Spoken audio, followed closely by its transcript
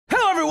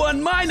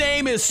everyone, my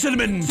name is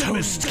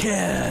CinnamonToastKen.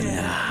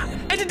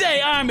 And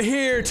today I'm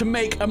here to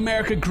make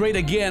America great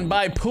again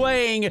by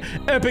playing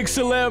Epic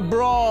Celeb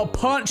Brawl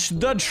Punch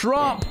the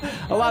Trump.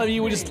 A lot of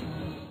you would just,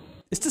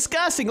 it's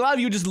disgusting, a lot of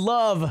you just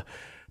love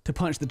to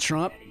punch the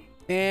Trump.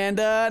 And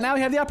now we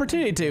have the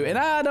opportunity to, and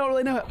I don't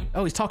really know,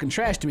 oh, he's talking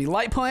trash to me.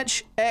 Light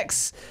punch,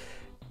 X,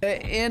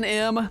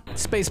 NM,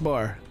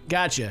 spacebar,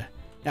 gotcha.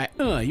 All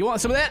right, you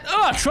want some of that?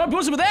 Trump, you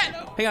want some of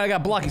that? Hang on, I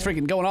got block, he's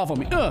freaking going off on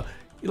me.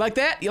 You like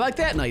that? You like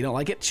that? No, you don't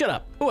like it. Shut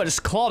up. Oh, I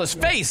just clawed his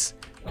face.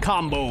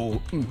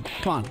 Combo.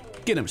 Come on,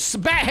 get him.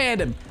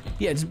 Backhand him.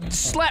 Yeah, just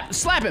slap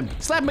him.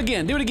 Slap him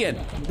again. Do it again.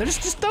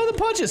 Just throw the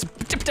punches.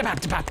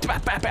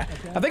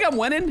 I think I'm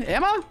winning.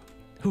 Am I?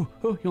 You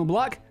want to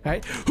block? All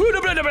right.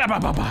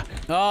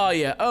 Oh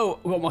yeah. Oh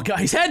my God,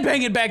 he's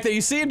headbanging back there. You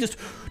see him just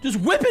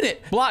whipping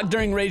it. Block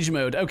during rage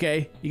mode.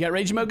 Okay, you got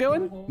rage mode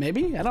going?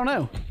 Maybe. I don't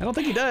know. I don't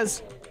think he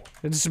does.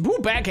 Just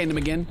backhand him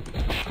again.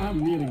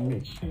 I'm meeting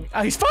me.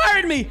 Oh, he's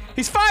firing me!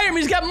 He's firing me!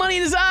 He's got money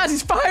in his eyes!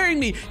 He's firing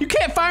me! You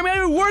can't fire me! I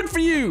don't even work for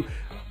you!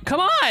 Come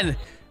on!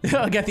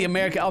 I got the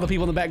all the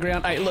people in the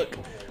background. All right, look.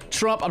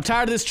 Trump, I'm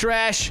tired of this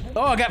trash.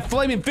 Oh, I got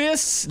flaming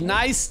fists.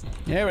 Nice.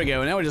 There we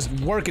go. Now we're just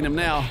working him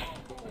now.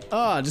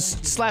 Oh,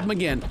 just slap him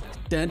again.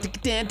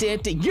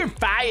 You're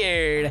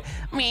fired!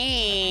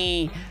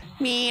 Me,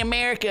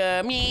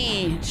 America,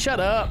 me.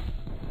 Shut up.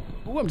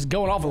 Ooh, I'm just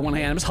going off with one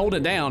hand. I'm just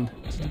holding it down.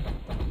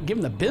 Give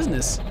him the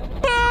business.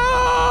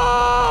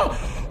 Oh!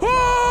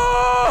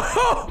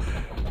 Oh!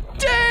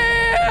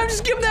 Damn!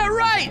 Just give him that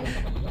right.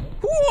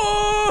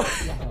 Whoa!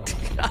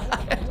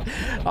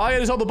 All I gotta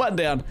do is hold the button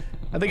down.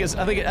 I think it's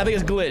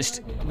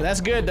glitched. But that's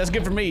good. That's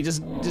good for me.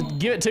 Just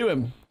give it to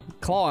him.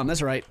 Claw him.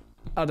 That's right.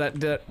 Oh,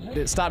 did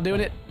it stop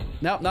doing it?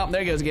 Nope. There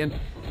he goes again.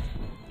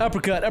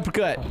 Uppercut.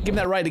 Give him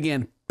that right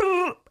again.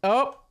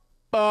 Oh.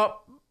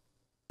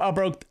 I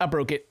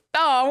broke it.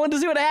 Oh, I wanted to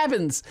see what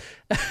happens.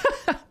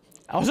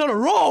 I was on a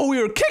roll.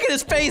 We were kicking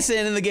his face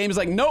in, and the game's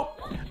like, nope,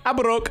 I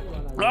broke.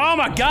 Oh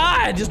my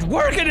God, just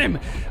working him.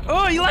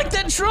 Oh, you like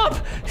that, Trump?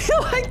 You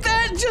like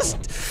that?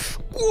 Just,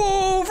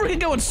 whoa, freaking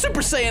going Super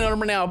Saiyan on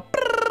him now.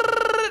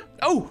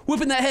 Oh,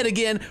 whipping that head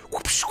again.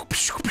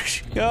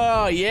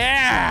 Oh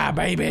yeah,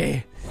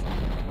 baby.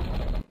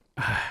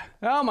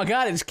 Oh my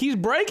God, it just keeps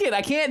breaking.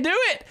 I can't do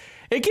it.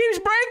 It keeps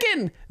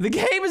breaking. The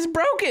game is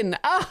broken.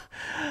 Oh,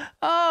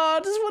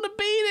 I just want to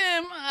beat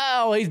him.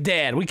 Oh, he's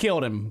dead. We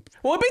killed him.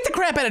 Well, we beat the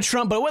crap out of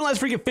Trump, but it wouldn't let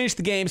us freaking finish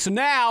the game. So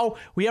now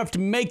we have to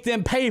make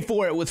them pay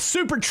for it with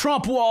Super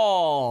Trump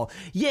Wall.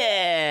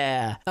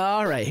 Yeah.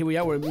 All right, here we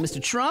are. We're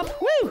Mr. Trump.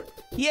 Woo.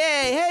 Yay.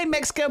 Hey,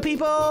 Mexico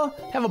people.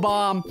 Have a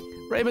bomb.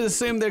 Ravens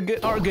assume they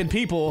are good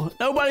people.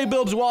 Nobody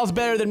builds walls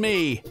better than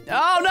me.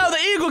 Oh no, the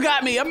eagle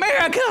got me.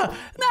 America!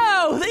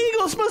 No, the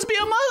eagle's supposed to be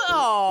a mother.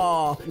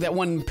 Oh, that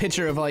one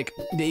picture of like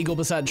the eagle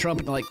beside Trump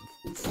and like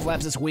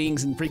flaps its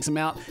wings and freaks him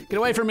out. Get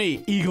away from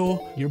me,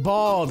 eagle. You're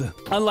bald.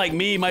 Unlike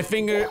me, my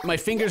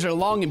fingers are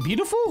long and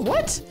beautiful.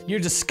 What? You're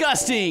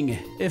disgusting.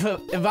 If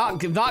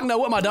Wagner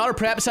were my daughter,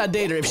 perhaps I'd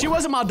date her. If she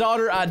wasn't my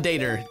daughter, I'd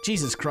date her.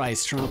 Jesus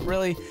Christ, Trump,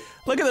 really?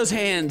 Look at those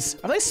hands.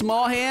 Are they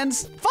small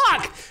hands?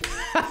 Fuck!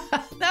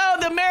 No,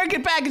 the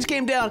American package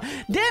came down.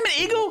 Damn it,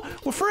 Eagle.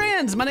 We're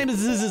friends. My name is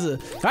Ziz.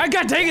 I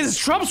got taken. This is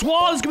Trump's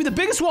wall. It's gonna be the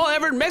biggest wall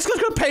ever. Mexico's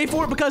gonna pay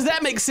for it because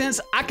that makes sense.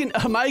 I can,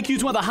 my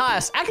IQ's one of the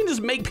highest. I can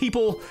just make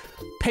people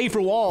pay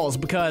for walls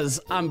because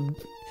I'm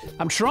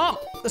Trump.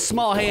 The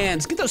small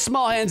hands. Get those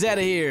small hands out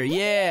of here.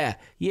 Yeah.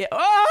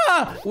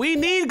 Ah! We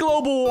need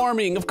global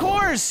warming. Of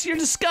course. You're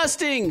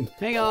disgusting.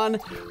 Hang on.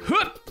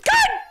 God!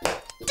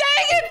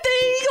 Dang it, the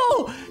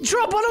eagle!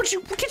 Trump, why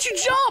can't you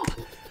jump?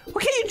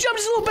 Why can't you jump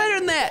just a little better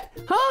than that?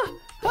 Huh?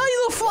 You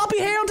little floppy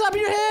hair on top of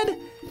your head?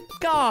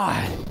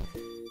 God.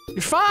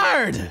 You're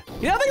fired.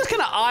 You know, I think it's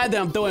kind of odd that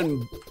I'm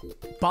throwing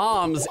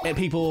bombs at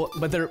people,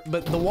 but the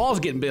wall's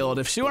getting built.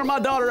 If she were my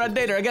daughter, I'd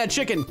date her. I got a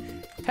chicken.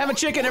 Have a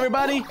chicken,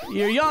 everybody.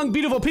 You're a young,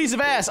 beautiful piece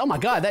of ass. Oh my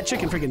God, that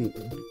chicken freaking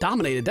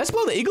dominated. That's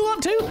blow the eagle up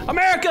too?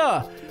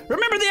 America!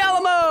 Remember the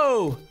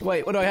Alamo!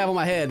 Wait, what do I have on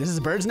my head? Is this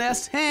a bird's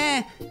nest?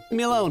 Leave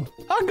me alone.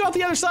 I can go out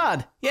the other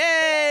side.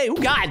 Yay! Oh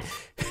God!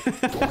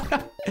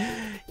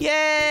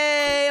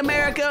 Yay,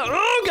 America!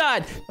 Oh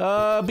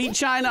God! Beat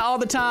China all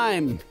the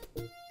time.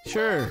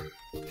 Sure,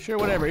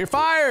 whatever. You're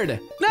fired.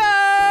 No!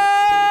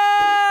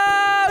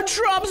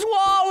 Trump's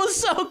wall was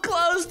so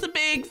close to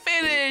being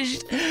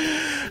finished.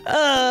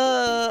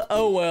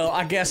 Oh well,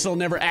 I guess it'll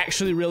never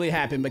actually really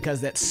happen because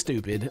that's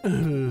stupid.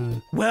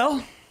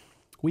 Well,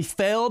 we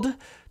failed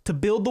to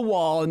build the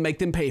wall and make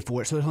them pay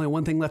for it, so there's only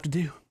one thing left to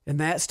do, and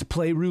that's to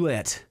play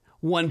roulette.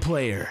 One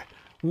player,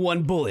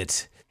 one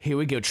bullet. Here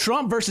we go.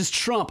 Trump versus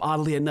Trump,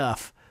 oddly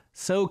enough.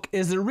 So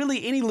is there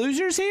really any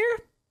losers here?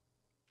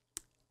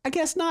 I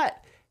guess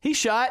not. He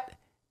shot.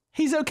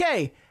 He's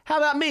okay. How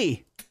about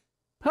me?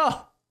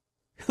 Oh,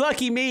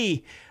 lucky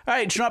me. All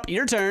right, Trump,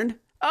 your turn.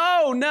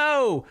 Oh,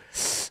 no.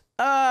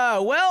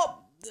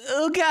 Well,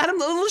 oh, God,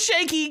 I'm a little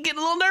shaky, getting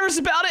a little nervous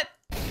about it.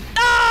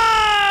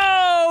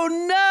 Oh,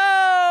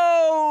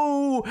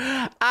 no.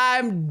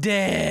 I'm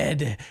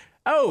dead.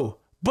 Oh,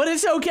 But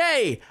it's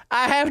okay.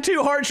 I have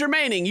 2 hearts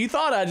remaining. You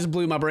thought I just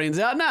blew my brains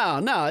out.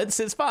 No,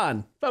 it's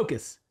fine.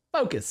 Focus.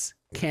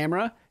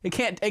 Camera. It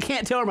can't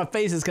tell where my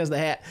face is because of the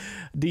hat.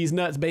 These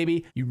nuts,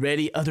 baby. You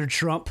ready, other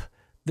Trump?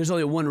 There's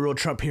only one real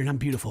Trump here, and I'm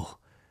beautiful.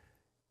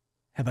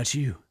 How about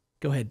you?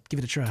 Go ahead, give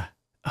it a try.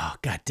 Oh,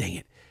 god dang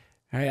it.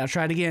 All right, I'll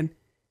try it again.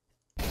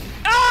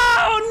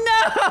 Oh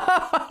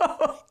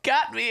no!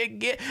 Got me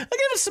again. Look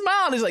at him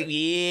smile. He's like,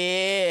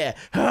 yeah.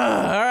 All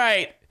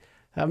right.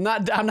 I'm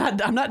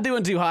not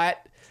doing too hot.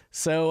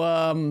 So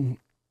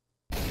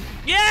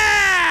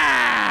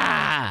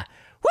yeah!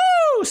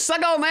 Woo!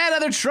 Suck on that,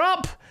 other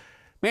Trump.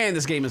 Man,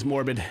 this game is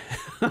morbid.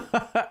 All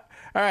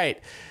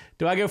right.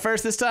 Do I go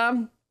first this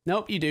time?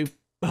 Nope, you do.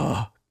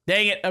 Oh,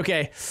 dang it.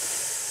 Okay.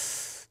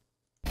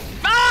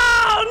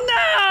 Oh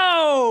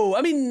no!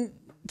 I mean,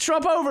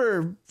 Trump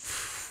over.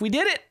 We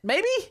did it,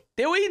 maybe?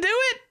 Did we do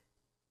it?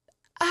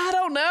 I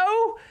don't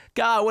know.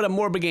 God, what a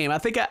morbid game. I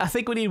think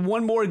we need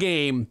one more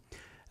game.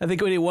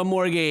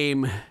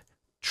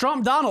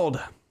 Trump Donald.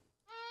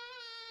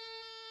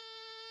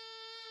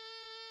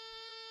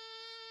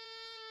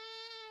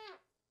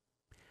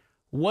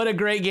 What a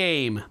great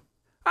game.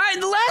 All right,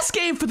 the last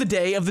game for the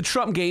day of the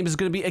Trump game is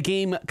going to be a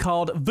game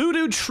called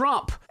Voodoo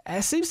Trump.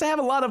 It seems to have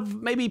a lot of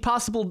maybe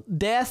possible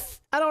death.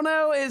 I don't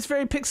know. It's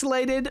very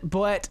pixelated,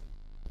 but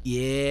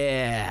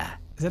yeah.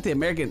 Is that the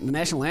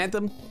national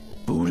anthem?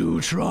 Voodoo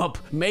Trump.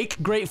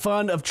 Make great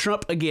fun of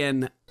Trump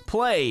again.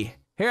 Play.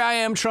 Here I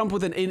am, Trump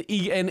with an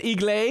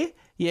eagle.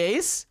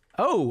 Yes.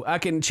 Oh, I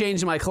can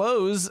change my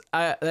clothes.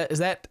 I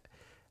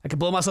can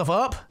blow myself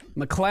up?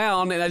 I'm a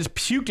clown and I just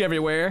puked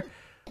everywhere.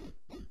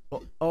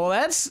 Oh,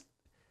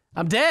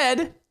 I'm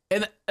dead.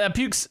 And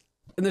pukes,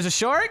 and there's a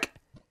shark.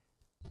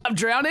 I'm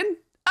drowning.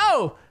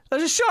 Oh,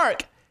 there's a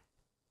shark.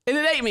 And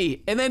it ate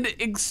me. And then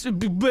it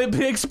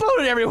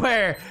exploded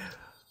everywhere.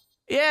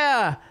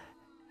 Yeah,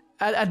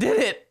 I did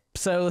it.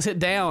 So let's hit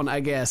down, I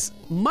guess.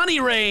 Money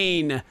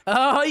rain.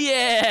 Oh,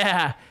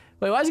 yeah.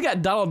 Wait, why's he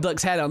got Donald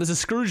Duck's hat on? This is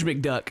Scrooge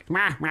McDuck.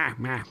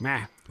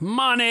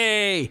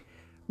 Money.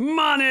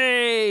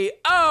 Money.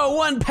 Oh,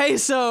 1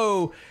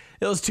 peso.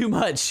 It was too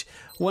much.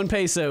 1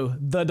 peso.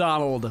 The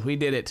Donald. We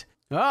did it.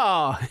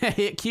 Oh,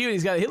 hit Q and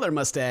he's got a Hitler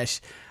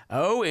mustache.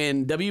 O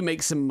and W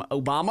makes some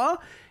Obama.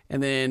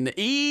 And then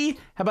E,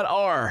 how about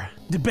R?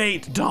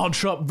 Debate Donald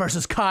Trump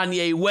versus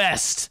Kanye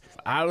West.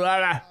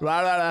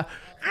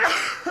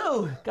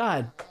 Oh,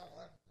 God.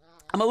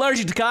 I'm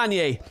allergic to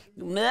Kanye.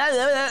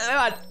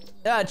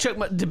 I choked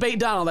my, debate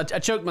Donald. I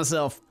choked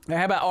myself.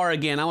 How about R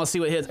again? I want to see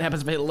what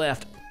happens if I hit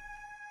left.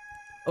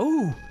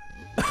 Oh,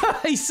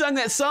 he sung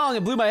that song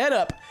and blew my head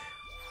up.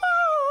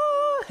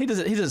 He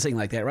doesn't sing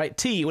like that, right?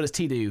 T, what does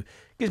T do?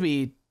 Gives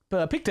me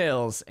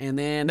pigtails and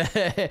then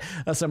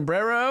a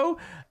sombrero,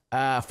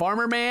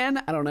 farmer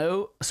man, I don't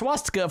know,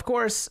 swastika, of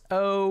course.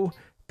 O,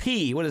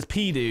 P, what does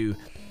P do?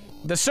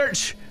 The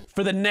search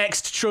for the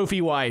next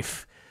trophy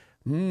wife.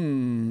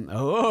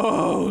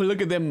 Oh,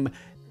 look at them.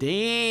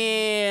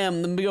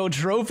 Damn, them big old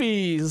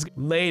trophies.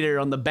 Later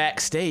on the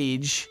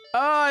backstage. Oh,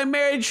 I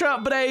married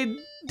Trump, but I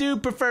do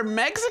prefer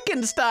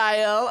Mexican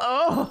style.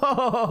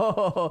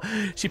 Oh,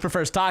 she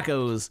prefers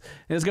tacos.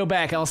 Let's go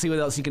back. I'll see what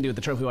else you can do with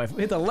the trophy wife.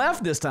 Hit the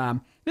left this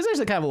time. This is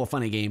actually kind of a little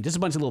funny game. Just a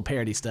bunch of little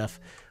parody stuff.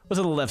 What's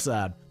on the left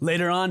side?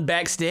 Later on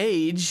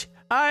backstage.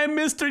 I'm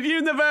Mr.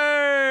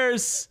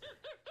 Universe.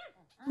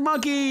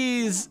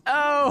 Monkeys.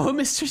 Oh,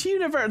 Mr.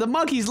 Universe. The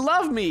monkeys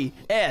love me.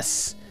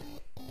 S.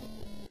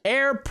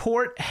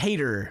 Airport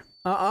hater.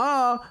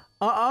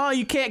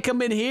 You can't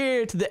come in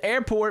here to the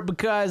airport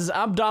because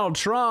I'm Donald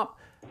Trump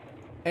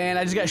and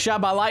I just got shot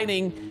by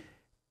lightning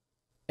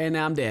and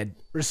now I'm dead.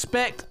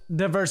 Respect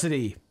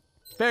diversity.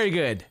 Very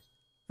good.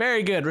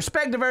 Very good.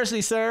 Respect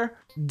diversity, sir.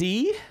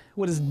 D?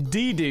 What does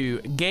D do?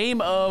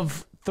 Game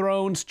of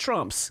Thrones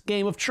Trumps.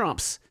 Game of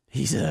Trumps.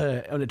 He's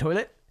on the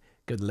toilet.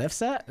 Go to the left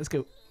side. Let's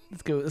go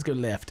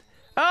left.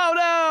 Oh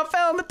no, I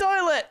fell in the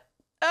toilet.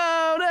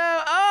 Oh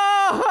no,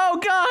 oh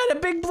God, a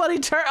big bloody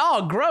turd.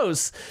 Oh,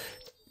 gross.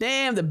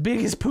 Damn, the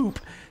biggest poop.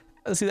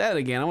 Let's see that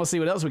again. I want to see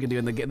what else we can do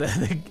in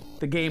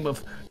the game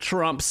of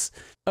Trumps.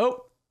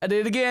 Oh, I did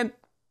it again.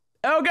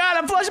 Oh God,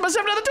 I'm flushing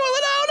myself down the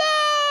toilet.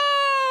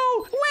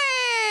 Oh no!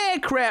 Wah!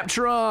 Crap,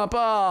 Trump.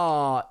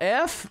 Oh,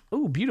 F.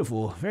 Ooh,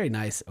 beautiful. Very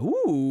nice.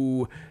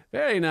 Ooh,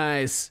 very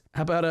nice.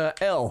 How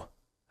about L?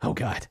 Oh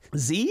God.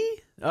 Z?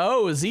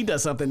 Oh, Z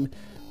does something.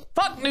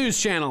 Fuck News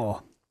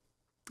Channel.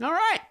 All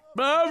right.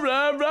 Blah,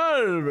 blah,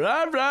 blah,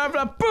 blah, blah,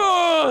 blah.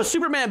 Boo!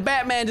 Superman,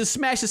 Batman just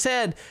smashed his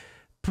head.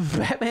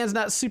 Batman's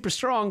not super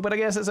strong, but I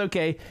guess that's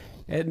okay.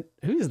 And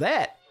who's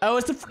that? Oh,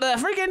 it's the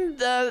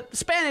freaking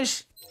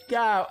Spanish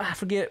guy. I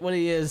forget what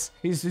he is.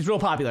 He's real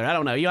popular. I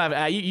don't know. You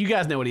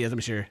guys know what he is, I'm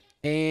sure.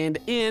 And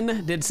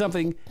N did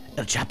something.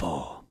 El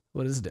Chapo.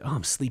 What is it? Oh,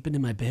 I'm sleeping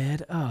in my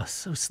bed. Oh,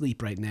 so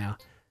sleep right now.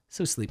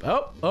 So sleep.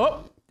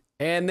 Oh.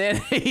 And then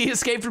he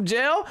escaped from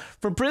jail,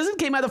 from prison,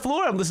 came out the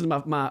floor. I'm listening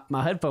to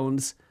my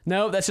headphones.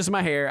 No, that's just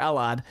my hair. I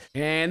lied.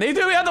 And they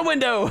threw me out the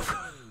window.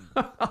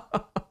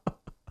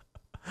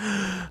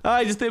 Oh,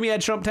 he just threw me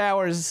at Trump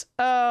Towers.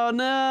 Oh,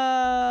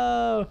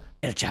 no.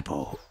 El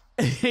Chapo.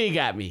 He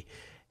got me.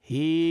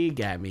 He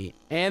got me.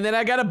 And then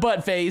I got a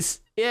butt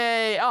face.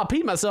 Yay. Oh, I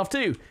peed myself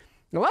too.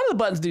 A lot of the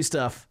buttons do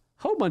stuff.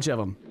 Whole bunch of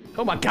them.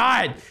 Oh my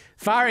God.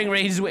 Firing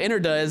range is what enter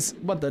does.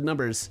 What the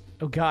numbers?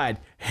 Oh God.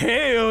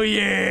 Hell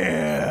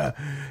yeah.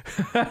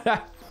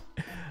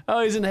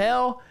 Oh, he's in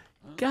hell?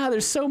 God,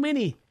 there's so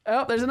many.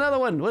 Oh, there's another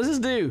one. What does this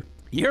do?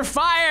 You're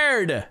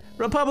fired.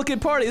 Republican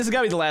Party. This has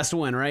got to be the last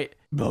one, right?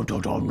 Built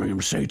on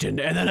me, Satan,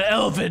 and then an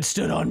elephant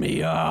stood on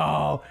me.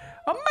 Oh,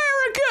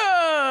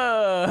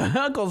 America!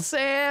 Uncle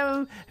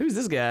Sam. Who's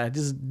this guy?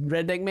 Just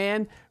redneck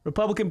man?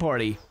 Republican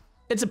Party.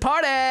 It's a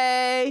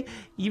party.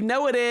 You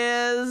know it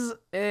is.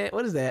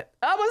 What is that?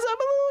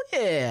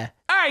 Yeah.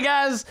 All right,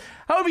 guys.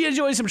 Hope you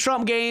enjoyed some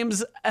Trump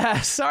games.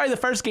 Sorry the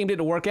first game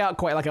didn't work out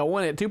quite like I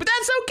wanted it to, but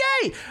that's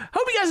okay.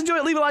 Hope you guys enjoyed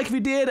it. Leave a like if you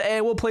did,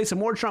 and we'll play some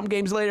more Trump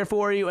games later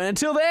for you. And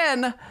until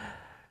then,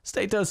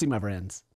 stay toasty, my friends.